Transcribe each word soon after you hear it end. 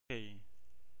Okay,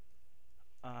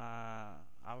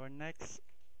 our next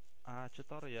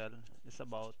tutorial is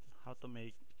about how to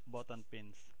make button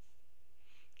pins.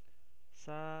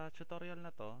 Sa tutorial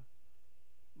na to,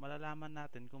 malalaman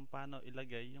natin kung paano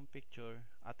ilagay yung picture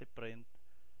at i-print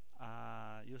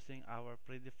using our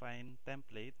predefined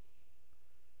template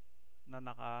na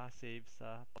naka-save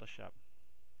sa Photoshop.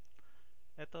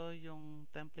 Ito yung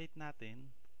template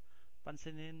natin.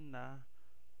 Pansinin na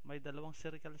may dalawang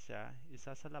circle siya,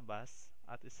 isa sa labas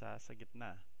at isa sa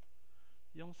gitna.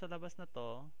 Yung sa labas na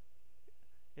to,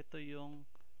 ito yung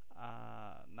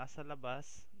nasa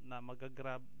labas na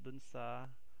magagrab dun sa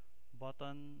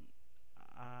button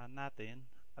natin,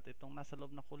 at itong nasa loob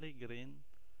na kulay green,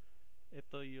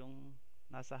 ito yung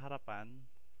nasa harapan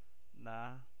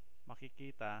na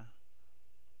makikita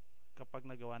kapag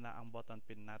nagawa na ang button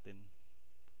pin natin.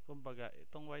 Kumbaga,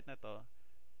 itong white na to,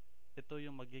 ito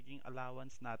yung magiging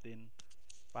allowance natin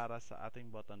para sa ating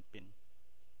button pin.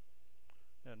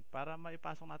 Yun, para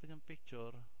maipasok natin yung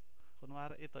picture,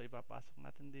 kunwari ito, ipapasok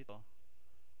natin dito.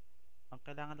 Ang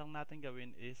kailangan lang natin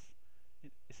gawin is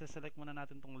isa-select muna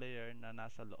natin tong layer na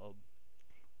nasa loob.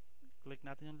 Click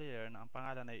natin yung layer na ang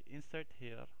pangalan ay insert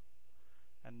here,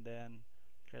 and then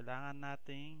kailangan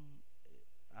nating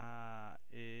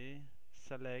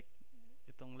i-select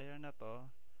itong layer na to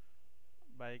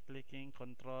by clicking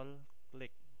control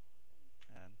click.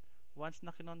 Ayan. Once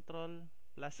na kinontrol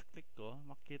plus click ko,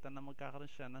 makikita na magkakaroon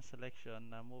siya ng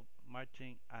selection na move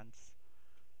marching ants.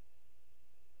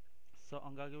 So,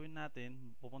 ang gagawin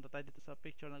natin, pupunta tayo dito sa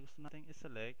picture na gusto nating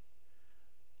i-select.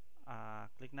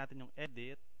 Click natin yung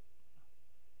edit,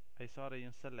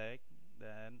 yung select,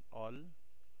 then all,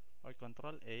 or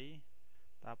control A,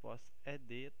 tapos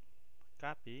edit,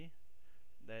 copy,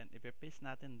 then ipe-paste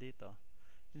natin dito.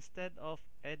 Instead of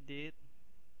edit,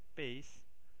 paste,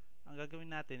 ang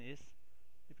gagawin natin is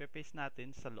ipe-paste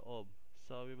natin sa loob.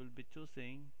 So, we will be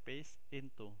choosing paste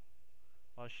into,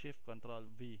 or shift control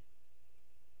V.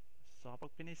 So,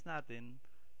 kapag pinis natin,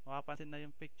 makapansin na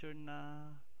yung picture na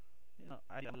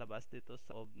ay malabas dito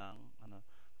sa loob ng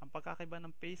Ang pagkakaiba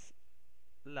ng paste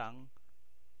lang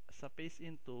sa paste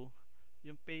into,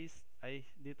 yung paste ay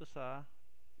dito sa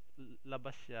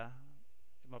labas siya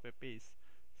mape-paste.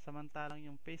 Samantalang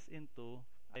yung paste into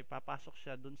ay papasok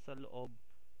siya dun sa loob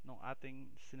ng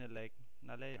ating sinelect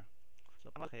na layer.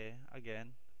 So,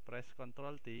 again, press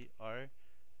Ctrl T or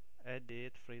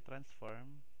edit free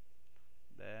transform,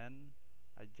 then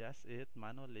adjust it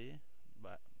manually,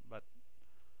 but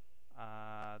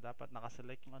dapat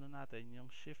nakaselect yung natin, yung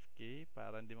shift key,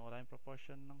 para hindi mawala yung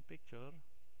proportion ng picture.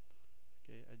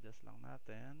 Okay, adjust lang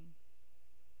natin.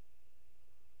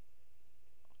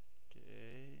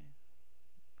 Okay,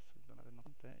 sundan natin ng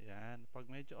konti. Yan, pag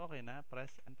medyo okay na,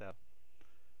 press enter.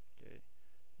 Okay,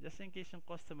 just in case yung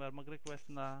customer mag-request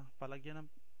na palagyan ng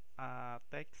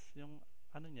text yung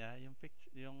niya, yung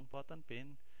picture, yung button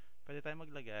pin, pwede tayo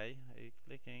maglagay ay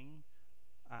clicking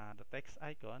the text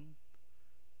icon.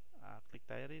 Click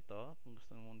tayo rito kung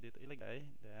gusto mo dito ilagay,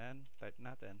 then type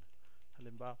natin.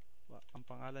 Halimbawa, ang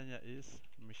pangalan niya is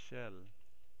Michelle.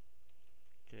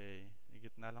 Okay,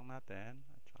 igitna lang natin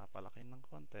at saka palakin ng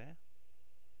konti.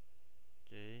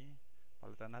 Okay,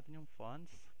 palitan natin yung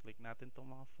fonts. Click natin itong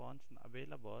mga fonts na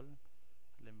available.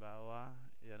 Halimbawa,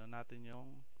 iano natin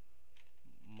yung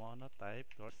monotype,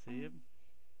 cursive.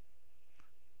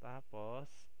 Tapos,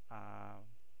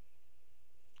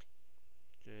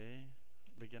 okay,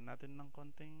 bigyan natin ng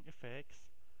konting effects,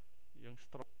 yung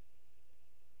stroke.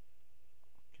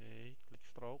 Okay, click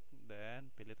stroke, then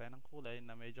pili tayo ng kulay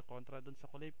na medyo kontra dun sa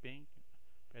kulay pink.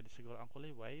 Pwede siguro ang kulay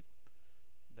white.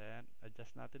 Then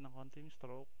adjust natin ng konting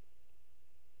stroke.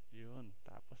 Yun,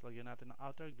 tapos lagyan natin ng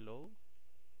outer glow.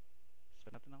 Set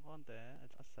natin ng konti,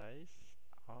 adjust size.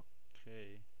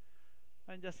 Okay,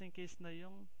 and just in case na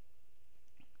yung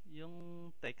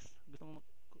text gusto mong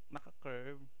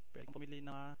naka-curve, pwede pumili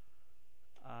na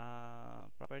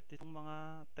properties ng mga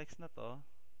text na to.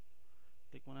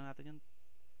 Click muna natin yung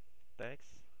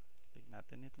text, click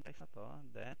natin itong text na to,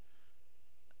 then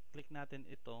click natin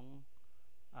itong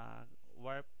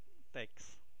warp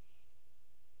text.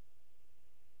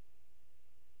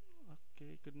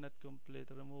 Okay, could not complete,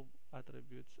 remove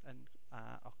attributes, and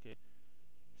okay,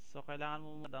 so kailangan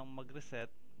mo muna mag-reset,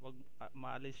 wag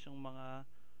maalis yung mga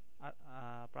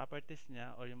properties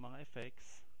niya or yung mga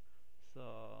effects. So,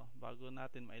 bago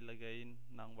natin mailagay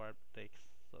ng warp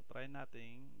text, so try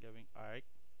natin gawing arc.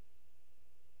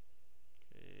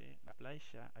 Okay, apply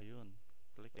siya, ayun,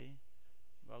 click A.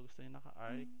 Bago gusto nyo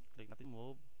naka-arc, click natin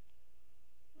move.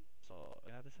 So,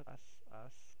 ayun natin sa taas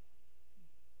as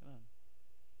yun.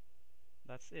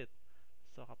 That's it.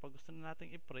 So, kapag gusto na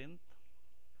natin i-print,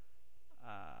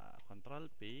 Control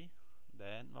P.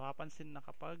 Then mapapansin na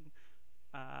kapag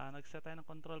nag-set tayo ng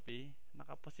Control P,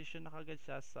 nakaposition na kagad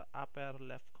siya sa upper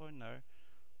left corner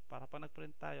para pag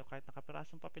nag-print tayo, kahit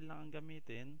nakapirasong papel lang ang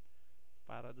gamitin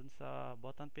para dun sa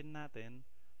button pin natin,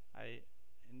 ay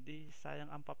hindi sayang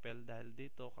ang papel dahil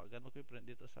dito kagad mag-print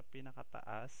dito sa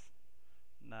pinakataas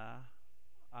na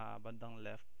bandang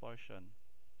left portion.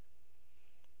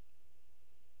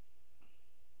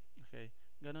 Okay,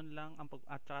 ganun lang ang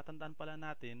at saka tandaan pala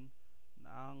natin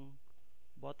na ang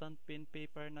button pin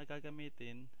paper na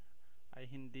gagamitin ay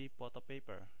hindi photo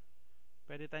paper.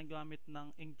 Pwede tayong gumamit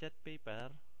ng inkjet paper,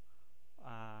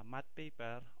 matte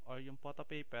paper, or yung photo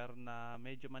paper na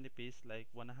medyo manipis like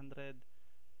 120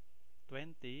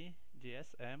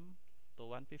 GSM to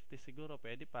 150 siguro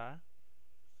pwede pa.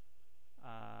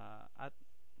 At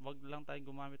wag lang tayong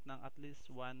gumamit ng at least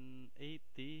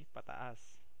 180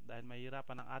 pataas dahil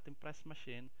mahirapan ang ating press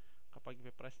machine kapag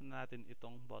i-press na natin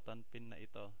itong button pin na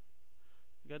ito.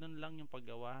 Ganun lang yung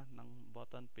paggawa ng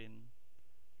button pin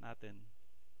natin.